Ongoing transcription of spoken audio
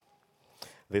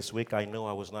This week I knew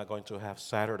I was not going to have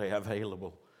Saturday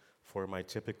available for my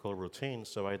typical routine,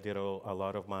 so I did a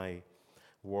lot of my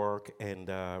work and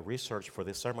research for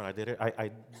this sermon.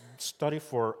 I studied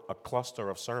for a cluster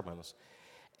of sermons,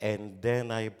 and then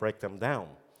I break them down.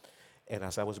 And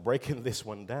as I was breaking this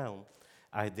one down,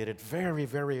 I did it very,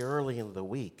 very early in the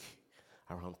week,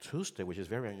 around Tuesday, which is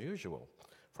very unusual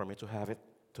for me to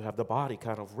have the body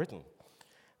kind of written.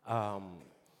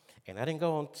 And I didn't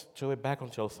go on to it back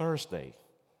until Thursday.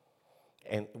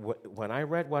 And when I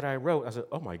read what I wrote, I said,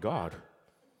 oh my God,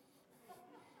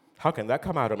 how can that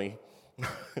come out of me?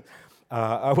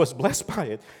 I was blessed by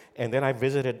it. And then I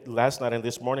visited last night and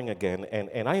this morning again.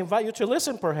 And I invite you to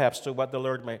listen perhaps to what the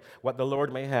Lord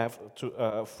may have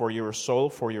for your soul,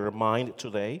 for your mind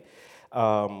today.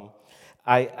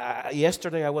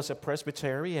 Yesterday I was at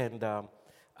Presbytery, and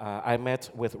I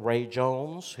met with Ray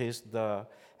Jones. He's the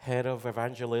head of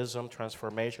evangelism,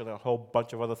 transformation, and a whole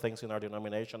bunch of other things in our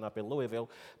denomination up in Louisville.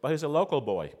 But he's a local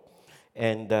boy.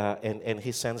 And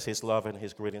he sends his love and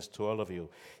his greetings to all of you.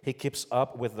 He keeps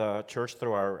up with the church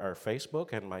through our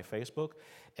Facebook and my Facebook,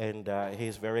 and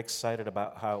he's very excited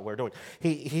about how we're doing.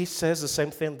 He says the same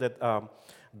thing that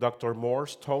Dr.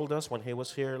 Morse told us when he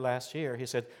was here last year. He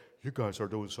said, you guys are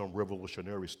doing some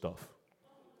revolutionary stuff,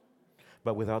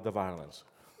 but without the violence.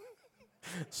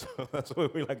 So that's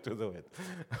what we like to do it,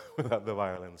 without the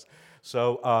violence.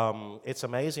 So it's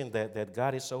amazing that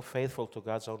God is so faithful to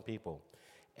God's own people.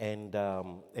 And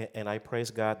I praise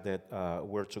God that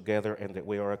we're together and that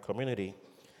we are a community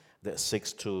that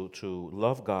seeks to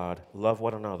love God, love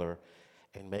one another,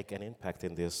 and make an impact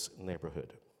in this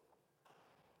neighborhood.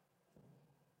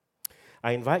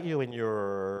 I invite you, in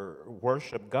your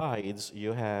worship guides,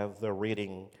 you have the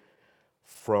reading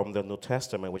from the New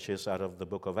Testament, which is out of the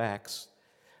book of Acts,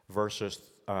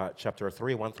 chapter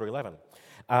 3, 1 through 11.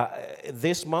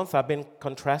 This month I've been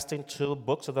contrasting two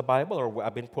books of the Bible, or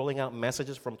I've been pulling out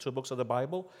messages from two books of the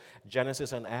Bible,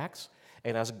 Genesis and Acts.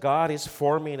 And as God is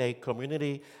forming a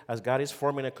community,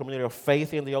 of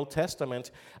faith in the Old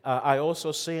Testament, I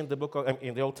also see in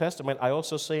the Old Testament, I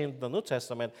also see in the New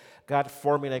Testament, God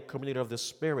forming a community of the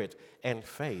Spirit and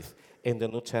faith in the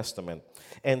New Testament.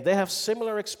 And they have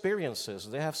similar experiences.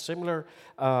 They have similar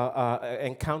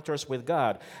encounters with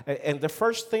God. And the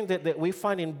first thing that we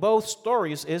find in both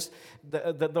stories is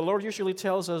that the Lord usually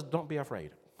tells us, don't be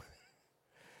afraid.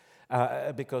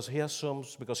 Because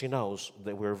he knows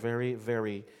that we're very,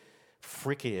 very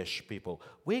freaky-ish people.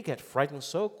 We get frightened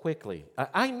so quickly.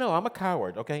 I know, I'm a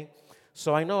coward, okay?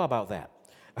 So I know about that.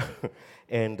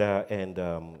 and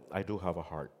I do have a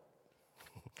heart.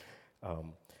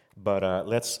 But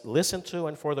let's listen to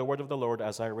and for the word of the Lord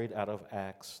as I read out of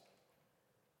Acts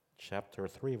chapter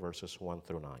 3, verses 1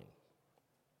 through 9.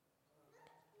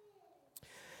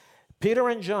 Peter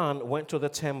and John went to the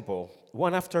temple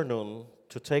one afternoon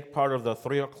to take part of the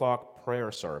 3 o'clock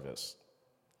prayer service.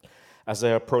 As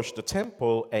they approached the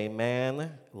temple, a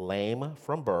man lame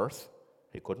from birth,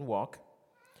 he couldn't walk,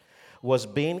 was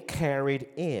being carried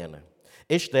in.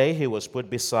 Each day he was put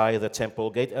beside the temple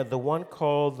gate at the one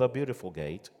called the Beautiful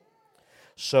Gate,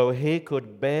 so he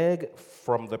could beg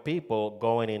from the people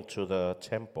going into the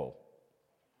temple.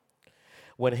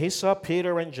 When he saw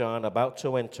Peter and John about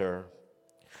to enter,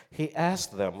 he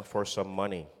asked them for some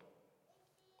money.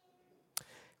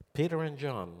 Peter and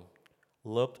John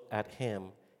looked at him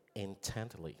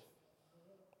intently.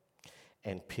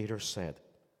 And Peter said,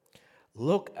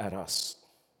 "Look at us."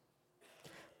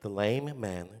 The lame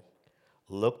man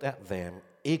looked at them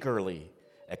eagerly,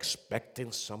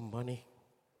 expecting some money.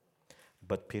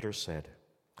 But Peter said,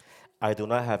 "I do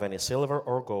not have any silver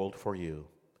or gold for you,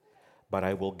 but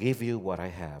I will give you what I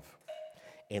have.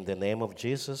 In the name of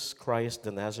Jesus Christ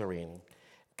the Nazarene,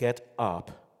 get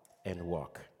up and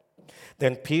walk."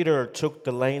 Then Peter took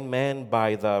the lame man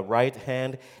by the right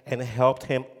hand and helped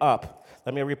him up.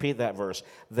 Let me repeat that verse.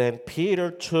 Then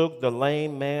Peter took the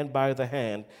lame man by the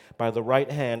right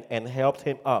hand, and helped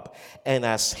him up. And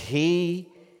as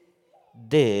he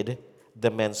did,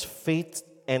 the man's feet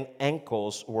and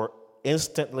ankles were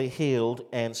instantly healed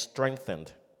and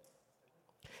strengthened.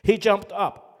 He jumped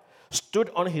up, stood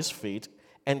on his feet,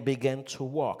 and began to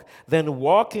walk. Then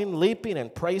walking, leaping,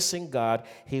 and praising God,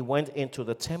 he went into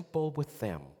the temple with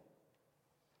them.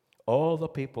 All the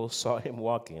people saw him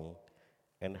walking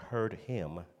and heard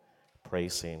him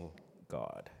praising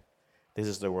God. This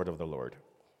is the word of the Lord.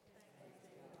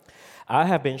 I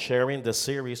have been sharing the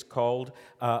series called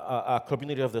A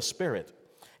Community of the Spirit.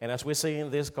 And as we see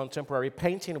in this contemporary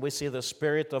painting, we see the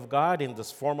Spirit of God in the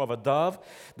form of a dove.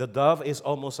 The dove is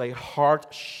almost a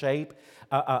heart-shaped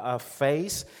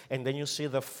face. And then you see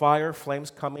the fire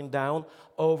flames coming down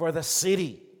over the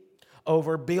city,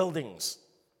 over buildings.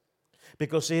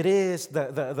 Because it is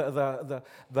the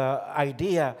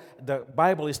idea, the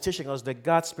Bible is teaching us that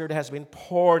God's Spirit has been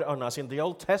poured on us. In the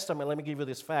Old Testament, let me give you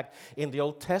this fact. In the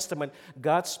Old Testament,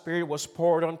 God's Spirit was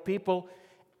poured on people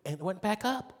and went back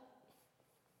up.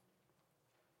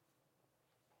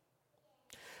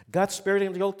 God's Spirit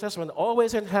in the Old Testament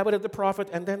always inhabited the prophet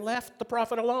and then left the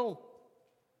prophet alone.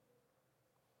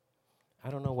 I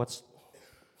don't know what's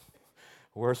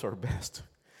worse or best.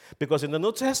 Because in the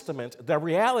New Testament, the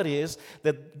reality is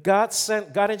that God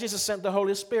and Jesus sent the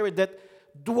Holy Spirit that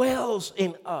dwells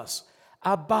in us,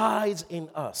 abides in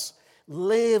us,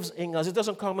 lives in us. It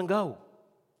doesn't come and go.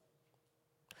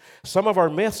 Some of our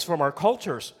myths from our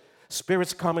cultures,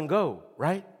 spirits come and go,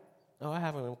 right? Oh, I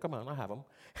have them. Come on, I have them.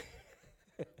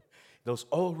 Those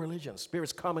old religions,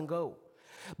 spirits come and go.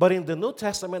 But in the New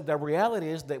Testament, the reality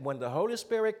is that when the Holy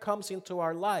Spirit comes into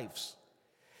our lives,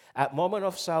 at moment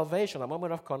of salvation, a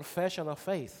moment of confession of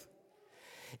faith,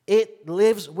 it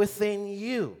lives within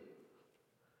you.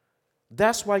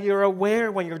 That's why you're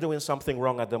aware when you're doing something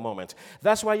wrong at the moment.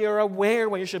 That's why you're aware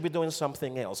when you should be doing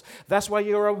something else. That's why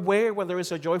you're aware when there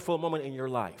is a joyful moment in your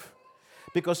life.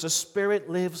 Because the Spirit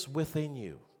lives within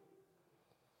you.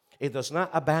 It does not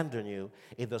abandon you.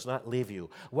 It does not leave you.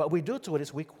 What we do to it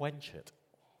is we quench it.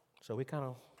 So we kind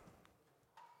of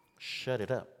shut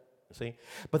it up. See?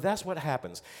 But that's what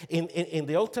happens. In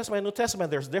the Old Testament and New Testament,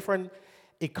 there's different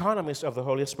economies of the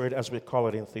Holy Spirit, as we call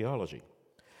it in theology.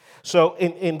 So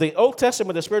in the Old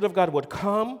Testament, the Spirit of God would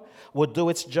come, would do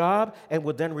its job, and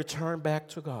would then return back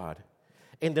to God.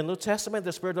 In the New Testament,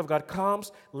 the Spirit of God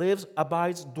comes, lives,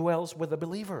 abides, dwells with the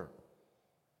believer.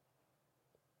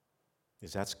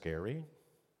 Is that scary?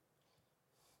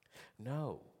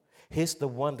 No. He's the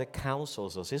one that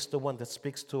counsels us. He's the one that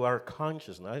speaks to our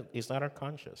conscience. No, he's not our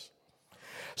conscience.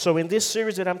 So in this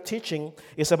series that I'm teaching,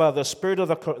 it's about the spirit of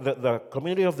the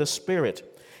community of the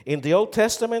Spirit. In the Old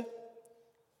Testament,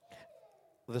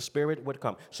 the Spirit would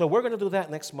come. So we're going to do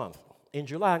that next month. In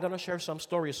July, I'm going to share some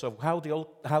stories of how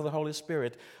the Holy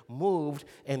Spirit moved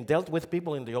and dealt with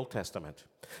people in the Old Testament.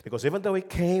 Because even though He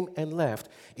came and left,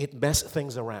 it messed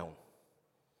things around.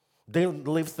 They didn't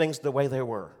leave things the way they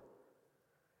were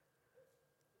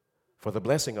for the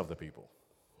blessing of the people.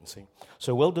 You see?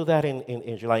 So we'll do that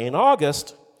in July. In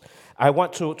August, I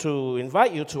want to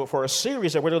invite you for a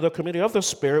series that we're going to do the community of the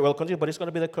Spirit. We'll continue, but it's going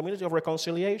to be the community of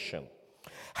reconciliation.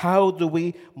 How do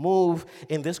we move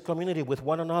in this community with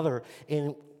one another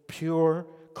in pure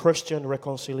Christian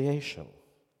reconciliation?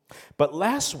 But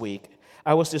last week,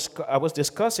 I was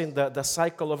discussing the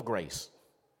cycle of grace.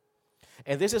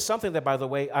 And this is something that, by the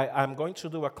way, I'm going to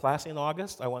do a class in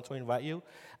August. I want to invite you.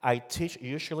 I teach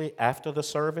usually after the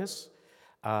service.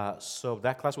 So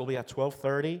that class will be at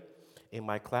 12:30 in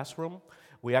my classroom.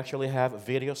 We actually have a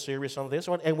video series on this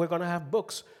one, and we're going to have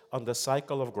books on the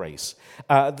cycle of grace.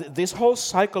 This whole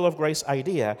cycle of grace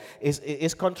idea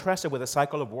is contrasted with the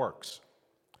cycle of works.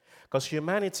 Because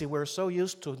humanity, we're so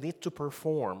used to need to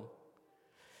perform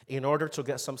in order to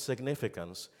get some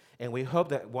significance, and we hope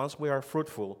that once we are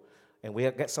fruitful and we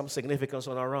get some significance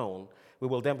on our own, we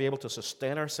will then be able to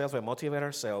sustain ourselves and motivate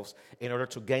ourselves in order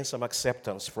to gain some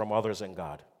acceptance from others and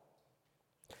God.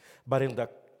 But in the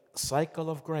cycle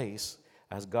of grace,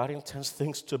 as God intends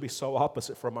things to be so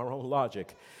opposite from our own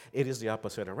logic, it is the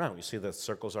opposite around. You see, the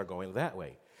circles are going that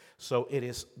way. So it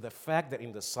is the fact that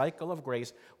in the cycle of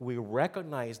grace, we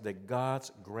recognize that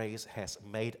God's grace has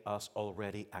made us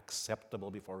already acceptable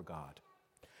before God.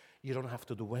 You don't have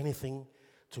to do anything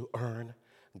to earn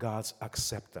God's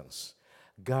acceptance.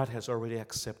 God has already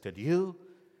accepted you,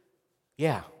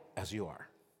 as you are.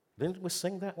 Didn't we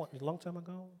sing that a long time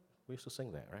ago? We used to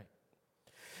sing that, right?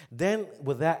 Then,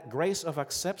 with that grace of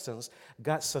acceptance,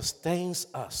 God sustains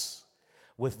us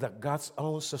with God's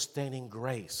own sustaining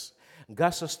grace.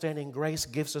 God's sustaining grace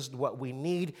gives us what we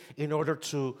need in order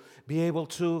to be able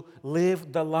to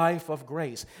live the life of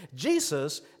grace.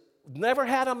 Jesus never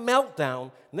had a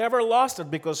meltdown, never lost it,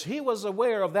 because He was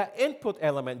aware of that input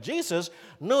element. Jesus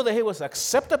knew that He was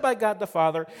accepted by God the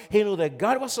Father. He knew that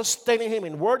God was sustaining Him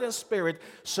in word and spirit,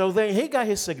 so then He got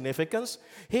His significance.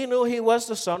 He knew He was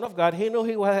the Son of God. He knew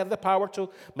He had the power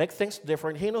to make things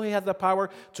different. He knew He had the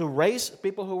power to raise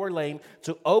people who were lame,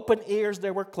 to open ears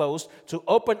that were closed, to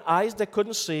open eyes that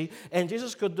couldn't see, and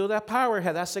Jesus could do that. Power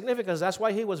had that significance. That's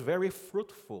why He was very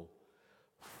fruitful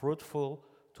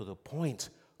to the point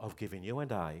of giving you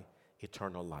and I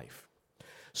eternal life.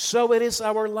 So it is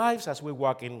our lives as we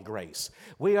walk in grace.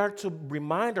 We are to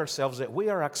remind ourselves that we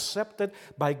are accepted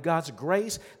by God's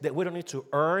grace, that we don't need to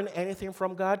earn anything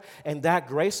from God, and that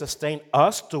grace sustains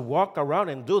us to walk around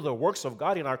and do the works of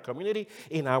God in our community,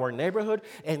 in our neighborhood,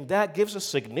 and that gives us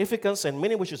significance and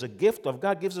meaning, which is a gift of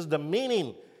God, gives us the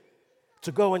meaning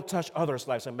to go and touch others'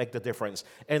 lives and make the difference.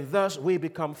 And thus we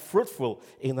become fruitful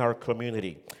in our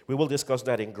community. We will discuss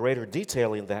that in greater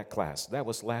detail in that class. That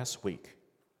was last week.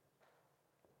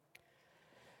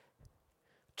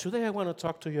 Today I want to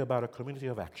talk to you about a community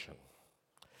of action.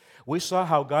 We saw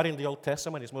how God in the Old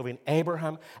Testament is moving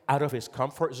Abraham out of his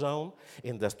comfort zone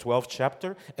in the 12th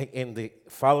chapter. In the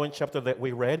following chapter that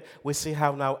we read, we see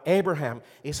how now Abraham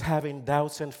is having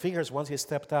doubts and fears once he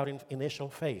stepped out in initial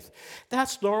faith.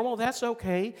 That's normal, that's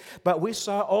okay. But we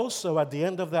saw also at the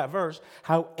end of that verse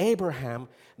how Abraham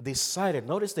decided,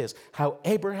 notice this, how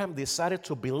Abraham decided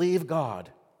to believe God.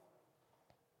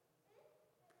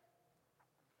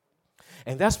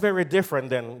 And that's very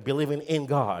different than believing in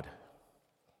God.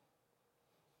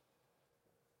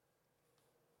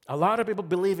 A lot of people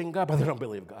believe in God, but they don't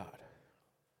believe God.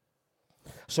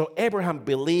 So Abraham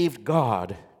believed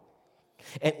God.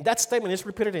 And that statement is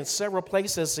repeated in several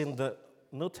places in the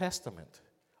New Testament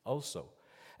also,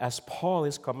 as Paul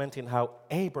is commenting how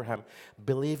Abraham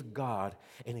believed God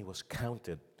and he was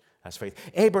counted as faith.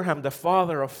 Abraham, the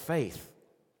father of faith,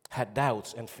 had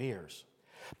doubts and fears.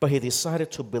 But he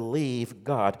decided to believe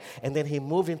God, and then he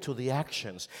moved into the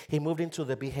actions. He moved into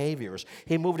the behaviors.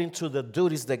 He moved into the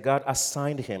duties that God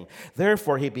assigned him.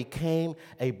 Therefore, he became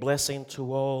a blessing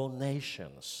to all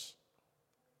nations.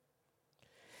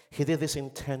 He did this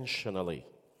intentionally.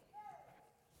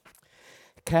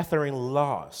 Catherine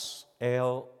Lawes,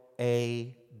 L-A-W-E-S,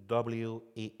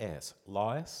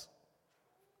 Lawes.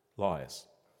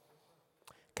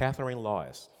 Catherine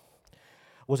Lawes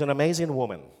was an amazing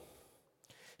woman.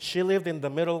 She lived in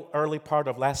the early part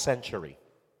of last century.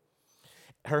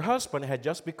 Her husband had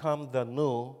just become the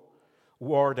new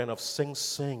warden of Sing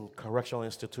Sing Correctional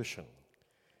Institution.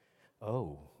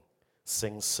 Oh,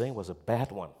 Sing Sing was a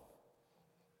bad one.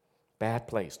 Bad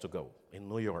place to go in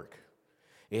New York.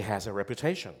 It has a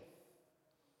reputation.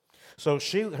 So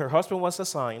her husband was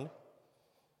assigned,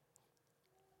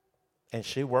 and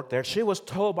she worked there. She was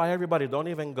told by everybody, don't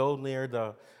even go near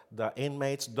the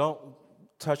inmates, don't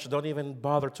even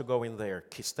bother to go in there.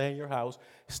 Stay in your house,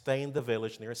 stay in the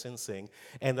village near Sing Sing,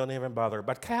 and don't even bother.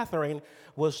 But Catherine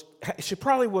she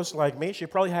probably was like me. She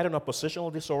probably had an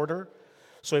oppositional disorder.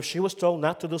 So if she was told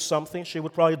not to do something, she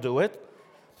would probably do it.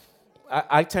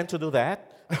 I tend to do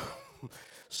that.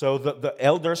 So the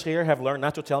elders here have learned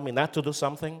not to tell me not to do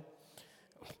something.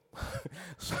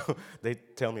 So they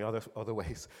tell me other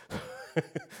ways,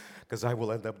 because I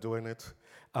will end up doing it.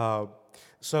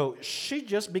 So she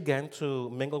just began to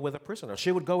mingle with the prisoners.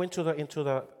 She would go into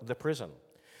the prison.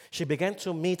 She began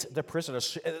to meet the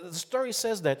prisoners. The story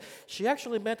says that she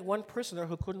actually met one prisoner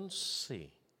who couldn't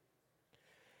see,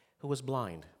 who was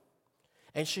blind.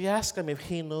 And she asked him if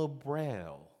he knew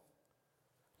Braille,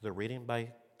 the reading by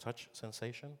touch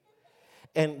sensation.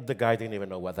 And the guy didn't even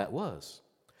know what that was.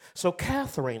 So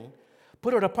Catherine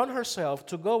put it upon herself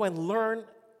to go and learn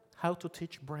how to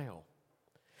teach Braille.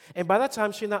 And by that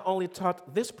time, she not only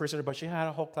taught this prisoner, but she had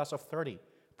a whole class of 30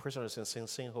 prisoners in Sing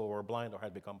Sing who were blind or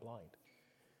had become blind.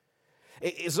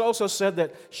 It's also said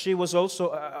that she was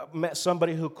also met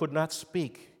somebody who could not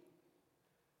speak,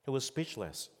 who was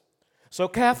speechless. So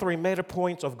Catherine made a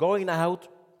point of going out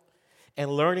and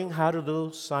learning how to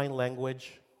do sign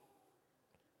language.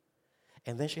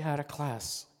 And then she had a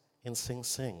class in Sing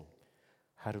Sing,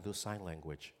 how to do sign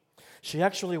language. She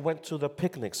actually went to the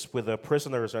picnics with the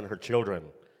prisoners and her children.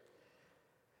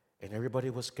 And everybody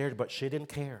was scared, but she didn't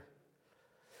care.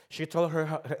 She told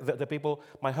the people,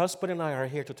 my husband and I are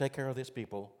here to take care of these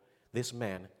people, this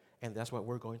man, and that's what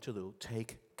we're going to do,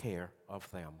 take care of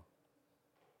them.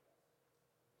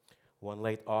 One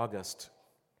late August,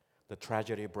 the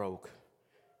tragedy broke,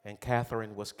 and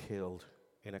Catherine was killed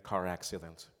in a car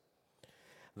accident.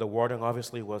 The warden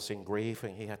obviously was in grief,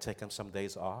 and he had taken some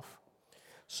days off.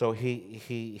 So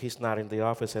he's not in the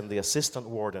office, and the assistant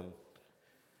warden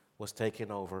was taking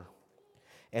over.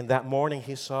 And that morning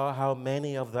he saw how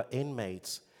many of the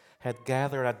inmates had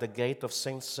gathered at the gate of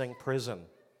Sing Sing prison,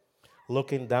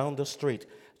 looking down the street.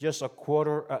 Just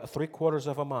 3/4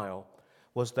 of a mile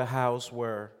was the house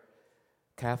where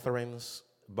Catherine's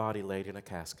body laid in a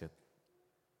casket.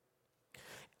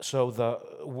 So the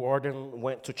warden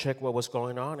went to check what was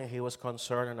going on, and he was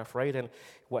concerned and afraid, and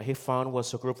what he found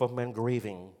was a group of men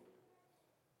grieving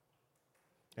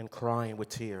and crying with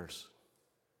tears.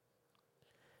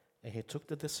 And he took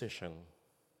the decision.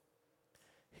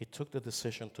 he took the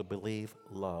decision to believe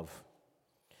love.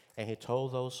 And he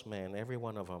told those men, every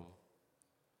one of them,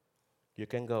 you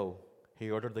can go. He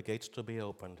ordered the gates to be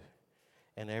opened.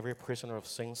 And every prisoner of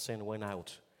Sing Sing went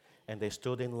out. And they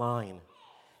stood in line.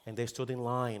 And they stood in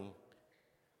line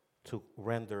to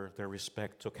render their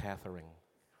respect to Catherine,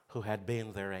 who had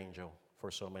been their angel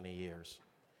for so many years.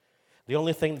 The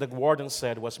only thing the warden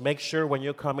said was, make sure when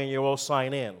you come in, you all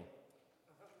sign in.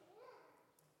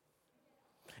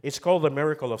 It's called the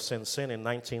miracle of Sing Sing in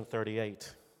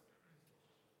 1938.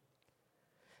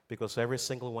 Because every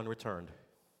single one returned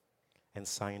and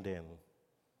signed in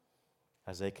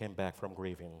as they came back from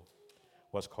grieving.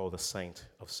 Was called the Saint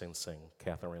of Sing Sing,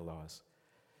 Catherine Laws.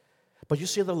 But you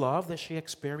see the love that she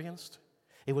experienced?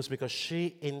 It was because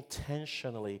she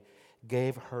intentionally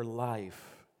gave her life,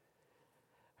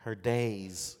 her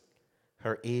days,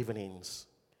 her evenings,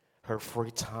 her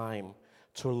free time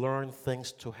to learn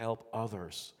things to help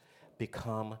others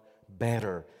become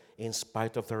better in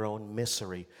spite of their own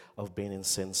misery of being in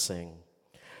Sing Sing.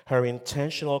 Her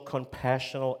intentional,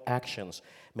 compassionate actions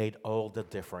made all the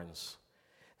difference.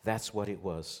 That's what it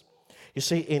was. You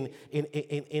see,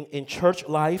 in church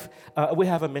life, we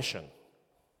have a mission.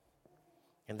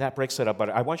 And that breaks it up. But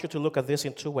I want you to look at this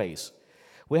in two ways.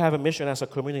 We have a mission as a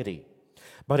community.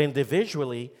 But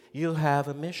individually, you have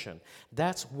a mission.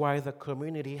 That's why the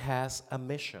community has a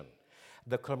mission.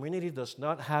 The community does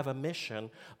not have a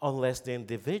mission unless the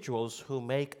individuals who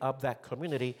make up that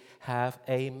community have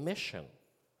a mission.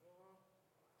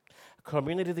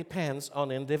 Community depends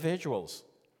on individuals.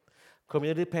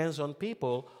 Community depends on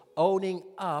people owning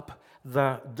up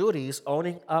the duties,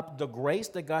 owning up the grace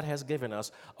that God has given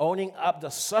us, owning up the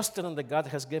sustenance that God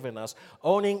has given us,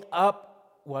 owning up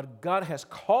what God has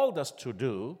called us to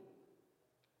do,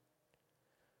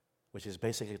 which is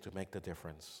basically to make the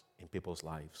difference in people's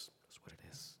lives. That's what it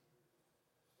is.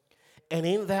 And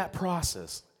in that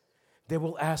process, they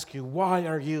will ask you, why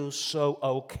are you so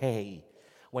okay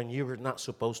when you're not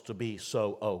supposed to be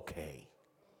so okay?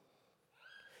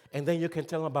 And then you can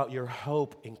tell them about your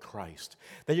hope in Christ.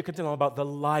 Then you can tell them about the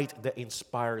light that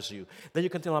inspires you. Then you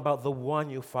can tell them about the one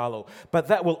you follow. But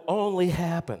that will only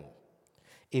happen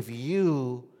if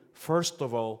you, first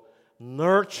of all,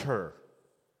 nurture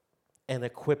and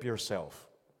equip yourself.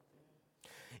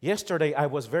 Yesterday, I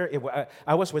was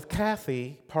with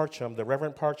Kathy Parcham, the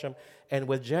Reverend Parcham, and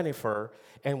with Jennifer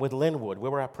and with Linwood. We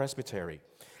were at Presbytery.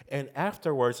 And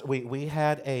afterwards, we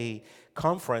had a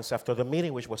conference after the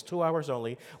meeting, which was 2 hours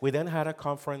only. We then had a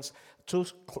conference, two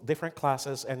different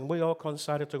classes, and we all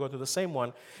decided to go to the same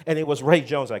one. And it was Ray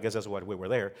Jones, I guess that's why we were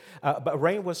there. But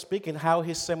Ray was speaking how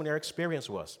his seminary experience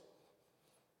was.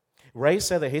 Ray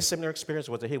said that his seminary experience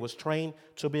was that he was trained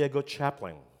to be a good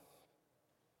chaplain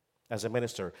as a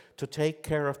minister, to take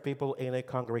care of people in a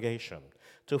congregation,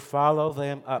 to follow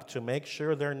them up, to make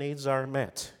sure their needs are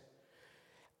met.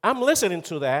 I'm listening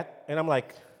to that, and I'm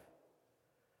like,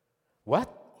 what?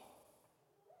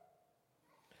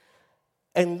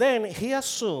 And then he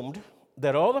assumed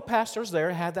that all the pastors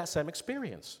there had that same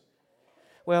experience.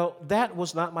 Well, that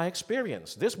was not my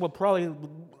experience. This will probably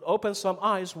open some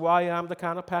eyes why I'm the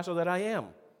kind of pastor that I am.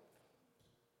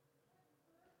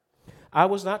 I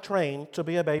was not trained to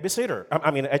be a babysitter.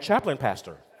 A chaplain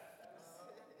pastor.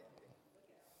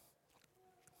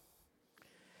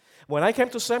 When I came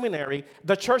to seminary,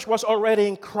 the church was already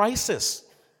in crisis.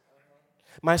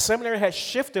 My seminary had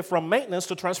shifted from maintenance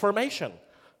to transformation.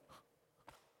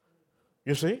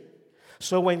 You see?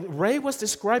 So when Ray was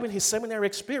describing his seminary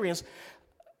experience,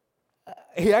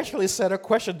 he actually said a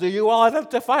question, do you all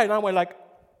identify? And I went like,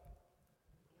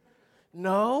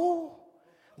 no,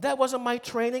 that wasn't my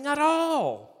training at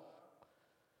all.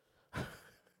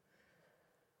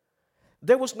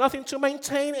 There was nothing to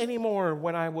maintain anymore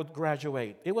when I would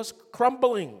graduate. It was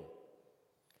crumbling.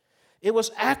 It was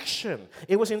action.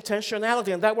 It was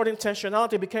intentionality. And that word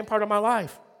intentionality became part of my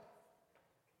life.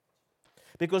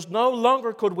 Because no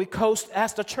longer could we coast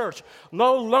as the church.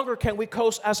 No longer can we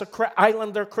coast as an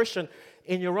islander Christian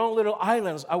in your own little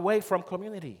islands away from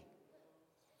community.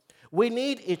 We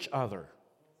need each other.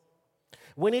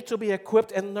 We need to be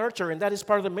equipped and nurtured, and that is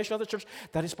part of the mission of the church.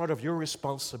 That is part of your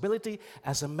responsibility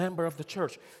as a member of the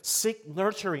church. Seek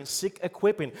nurturing, seek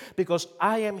equipping, because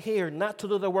I am here not to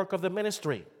do the work of the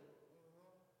ministry.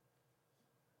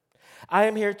 I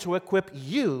am here to equip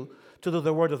you to do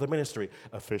the word of the ministry.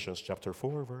 Ephesians chapter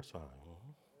 4, verse 5.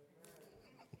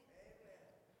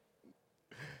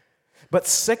 But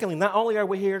secondly, not only are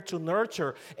we here to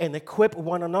nurture and equip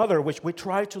one another, which we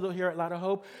try to do here at Light of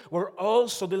Hope, we're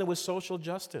also dealing with social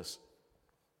justice.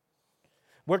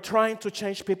 We're trying to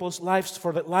change people's lives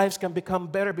so that lives can become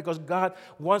better because God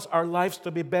wants our lives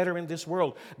to be better in this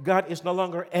world. God is no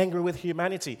longer angry with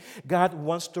humanity. God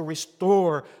wants to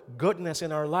restore goodness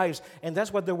in our lives. And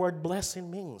that's what the word blessing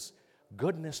means.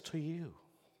 Goodness to you.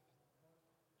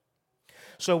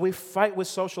 So we fight with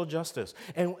social justice.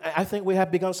 And I think we have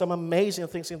begun some amazing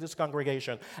things in this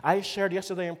congregation. I shared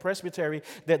yesterday in Presbytery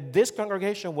that this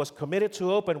congregation was committed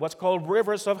to open what's called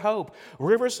Rivers of Hope.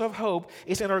 Rivers of Hope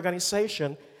is an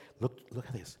organization. Look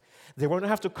at this. They won't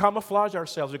have to camouflage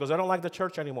ourselves because I don't like the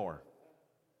church anymore.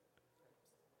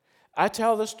 I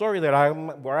tell the story that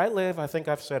where I live, I think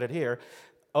I've said it here,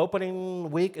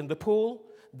 opening week in the pool,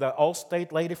 the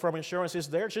Allstate lady from insurance is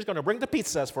there. She's going to bring the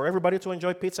pizzas for everybody to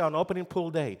enjoy pizza on opening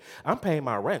pool day. I'm paying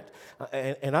my rent,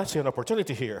 and I see an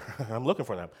opportunity here. I'm looking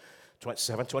for them.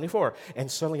 724.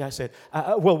 And suddenly I said,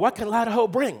 well, what can Light of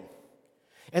Hope bring?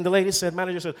 And the lady said,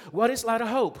 manager said, what is Light of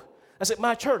Hope? I said,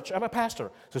 my church. I'm a pastor.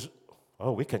 She says,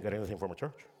 oh, we can't get anything from a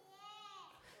church.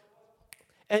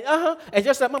 And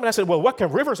just that moment, I said, well, what can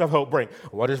Rivers of Hope bring?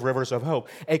 What is Rivers of Hope?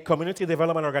 A community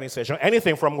development organization.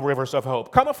 Anything from Rivers of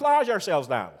Hope. Camouflage ourselves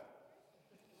now.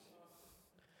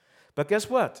 But guess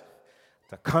what?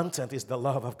 The content is the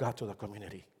love of God to the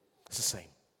community. It's the same.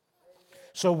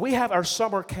 So we have our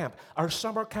summer camp. Our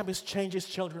summer camp changes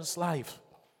children's life.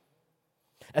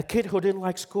 A kid who didn't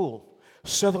like school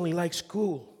suddenly likes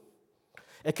school.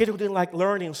 A kid who didn't like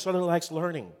learning suddenly likes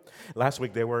learning. Last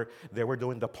week they were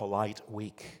doing the polite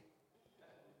week.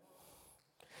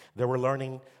 They were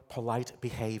learning polite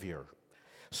behavior.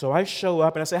 So I show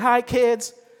up and I say, hi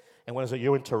kids. And when I say,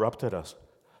 you interrupted us.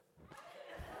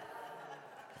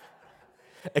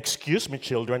 Excuse me,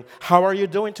 children. How are you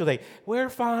doing today? We're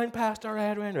fine, Pastor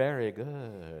Edwin. Very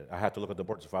good. I had to look at the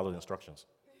board to follow the instructions.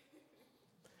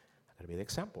 I got to be the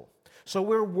example. So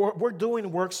we're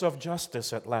doing works of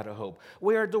justice at Light of Hope.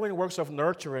 We are doing works of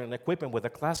nurturing and equipping with the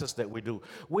classes that we do.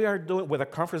 We are doing with the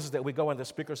conferences that we go and the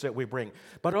speakers that we bring.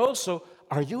 But also,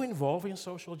 are you involved in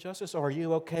social justice, or are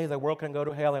you okay the world can go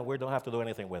to hell and we don't have to do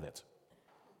anything with it?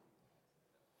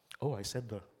 Oh, I said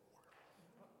the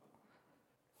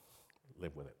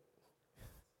live with it.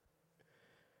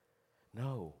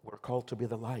 No, we're called to be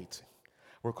the light.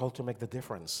 We're called to make the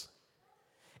difference.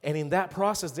 And in that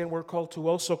process, then we're called to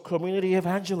also community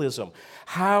evangelism.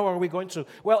 How are we going to?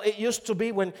 Well, it used to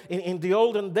be when, in the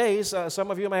olden days, some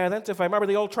of you may identify, remember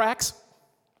the old tracts?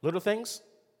 Little things?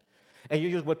 And you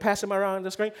just would pass them around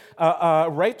the screen.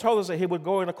 Ray told us that he would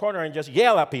go in a corner and just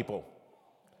yell at people.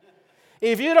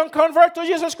 If you don't convert to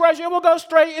Jesus Christ, you will go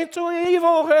straight into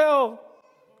evil hell.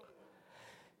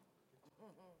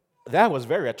 That was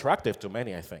very attractive to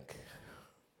many, I think.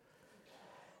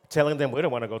 Telling them we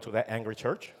don't want to go to that angry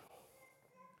church.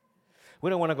 We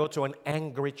don't want to go to an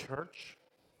angry church.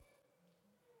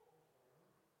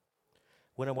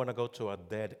 We don't want to go to a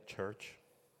dead church.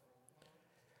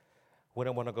 We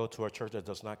don't want to go to a church that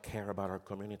does not care about our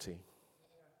community.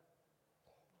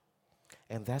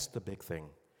 And that's the big thing.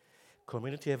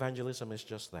 Community evangelism is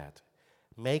just that.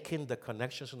 Making the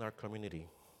connections in our community.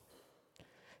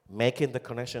 Making the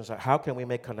connections. How can we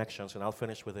make connections? And I'll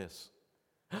finish with this.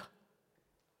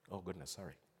 Oh, goodness,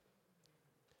 sorry.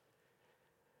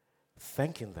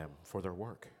 Thanking them for their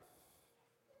work.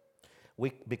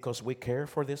 Because we care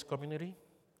for this community,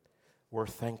 we're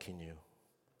thanking you.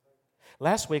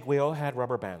 Last week, we all had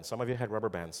rubber bands. Some of you had rubber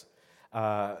bands.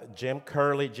 Jim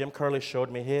Curley showed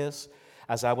me his.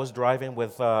 As I was driving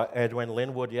with Edwin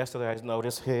Linwood yesterday, I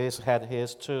noticed had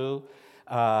his too.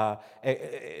 And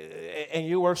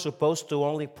you were supposed to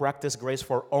only practice grace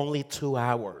for only 2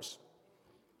 hours.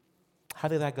 How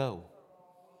did that go?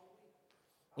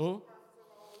 Oh.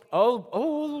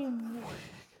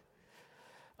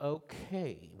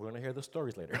 Okay. We're going to hear the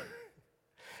stories later.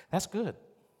 That's good.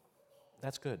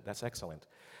 That's excellent.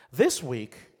 This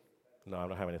week, no, I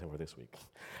don't have anything for this week.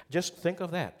 Just think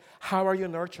of that. How are you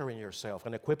nurturing yourself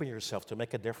and equipping yourself to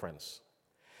make a difference?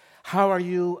 How are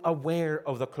you aware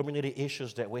of the community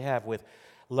issues that we have with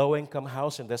low-income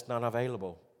housing that's not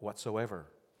available whatsoever?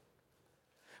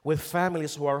 With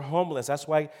families who are homeless. That's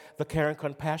why the Care and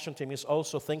Compassion team is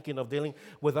also thinking of dealing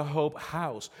with a Hope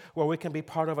House, where we can be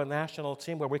part of a national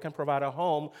team, where we can provide a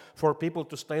home for people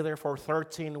to stay there for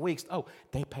 13 weeks. Oh,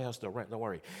 they pay us the rent, don't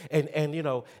worry. And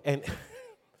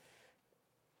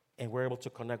we're able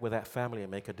to connect with that family and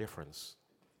make a difference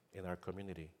in our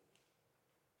community.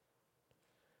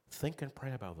 Think and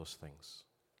pray about those things.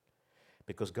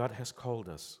 Because God has called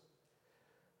us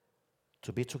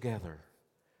to be together,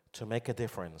 to make a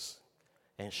difference,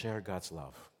 and share God's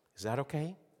love. Is that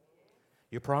okay?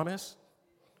 You promise?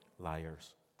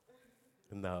 Liars.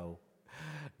 No.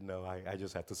 No, I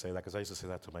just have to say that because I used to say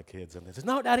that to my kids. And they said,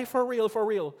 no, Daddy, for real,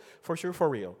 for sure, for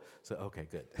real. So, okay,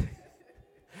 good.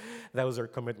 That was their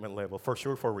commitment level. For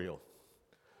sure, for real.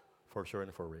 For sure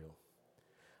and for real.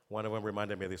 One of them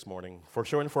reminded me this morning, for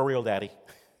sure and for real, Daddy.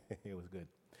 It was good.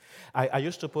 I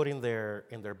used to put in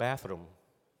their bathroom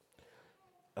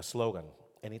a slogan,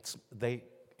 and it's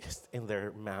in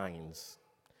their minds.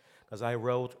 As I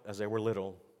wrote, as they were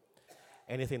little,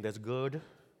 anything that's good,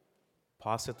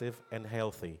 positive, and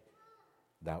healthy,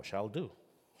 thou shalt do.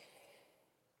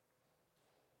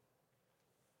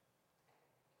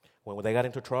 When they got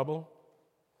into trouble,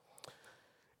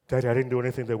 Daddy, I didn't do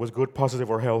anything that was good, positive,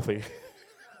 or healthy.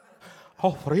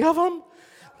 All three of them?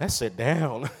 Let's sit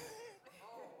down.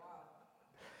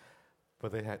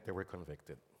 But they were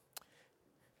convicted.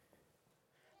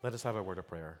 Let us have a word of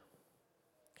prayer.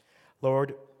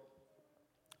 Lord,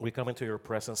 we come into your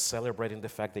presence celebrating the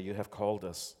fact that you have called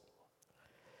us.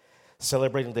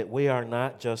 Celebrating that we are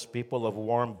not just people of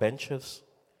warm benches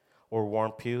or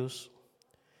warm pews,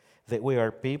 that we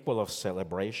are people of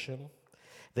celebration,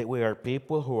 that we are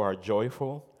people who are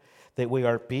joyful, that we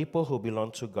are people who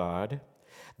belong to God,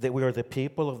 that we are the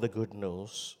people of the good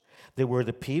news, that we're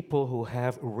the people who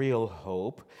have real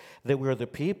hope, that we're the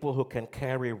people who can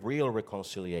carry real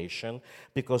reconciliation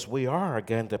because we are,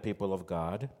 again, the people of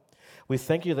God. We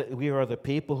thank you that we are the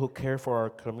people who care for our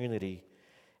community,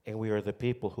 and we are the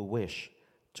people who wish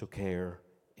to care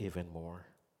even more.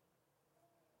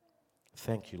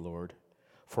 Thank you, Lord,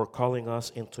 for calling us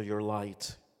into your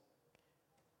light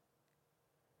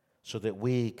so that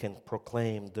we can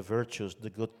proclaim the virtues, the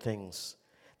good things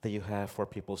that you have for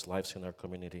people's lives in our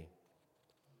community.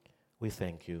 We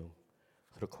thank you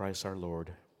through Christ our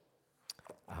Lord.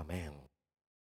 Amen.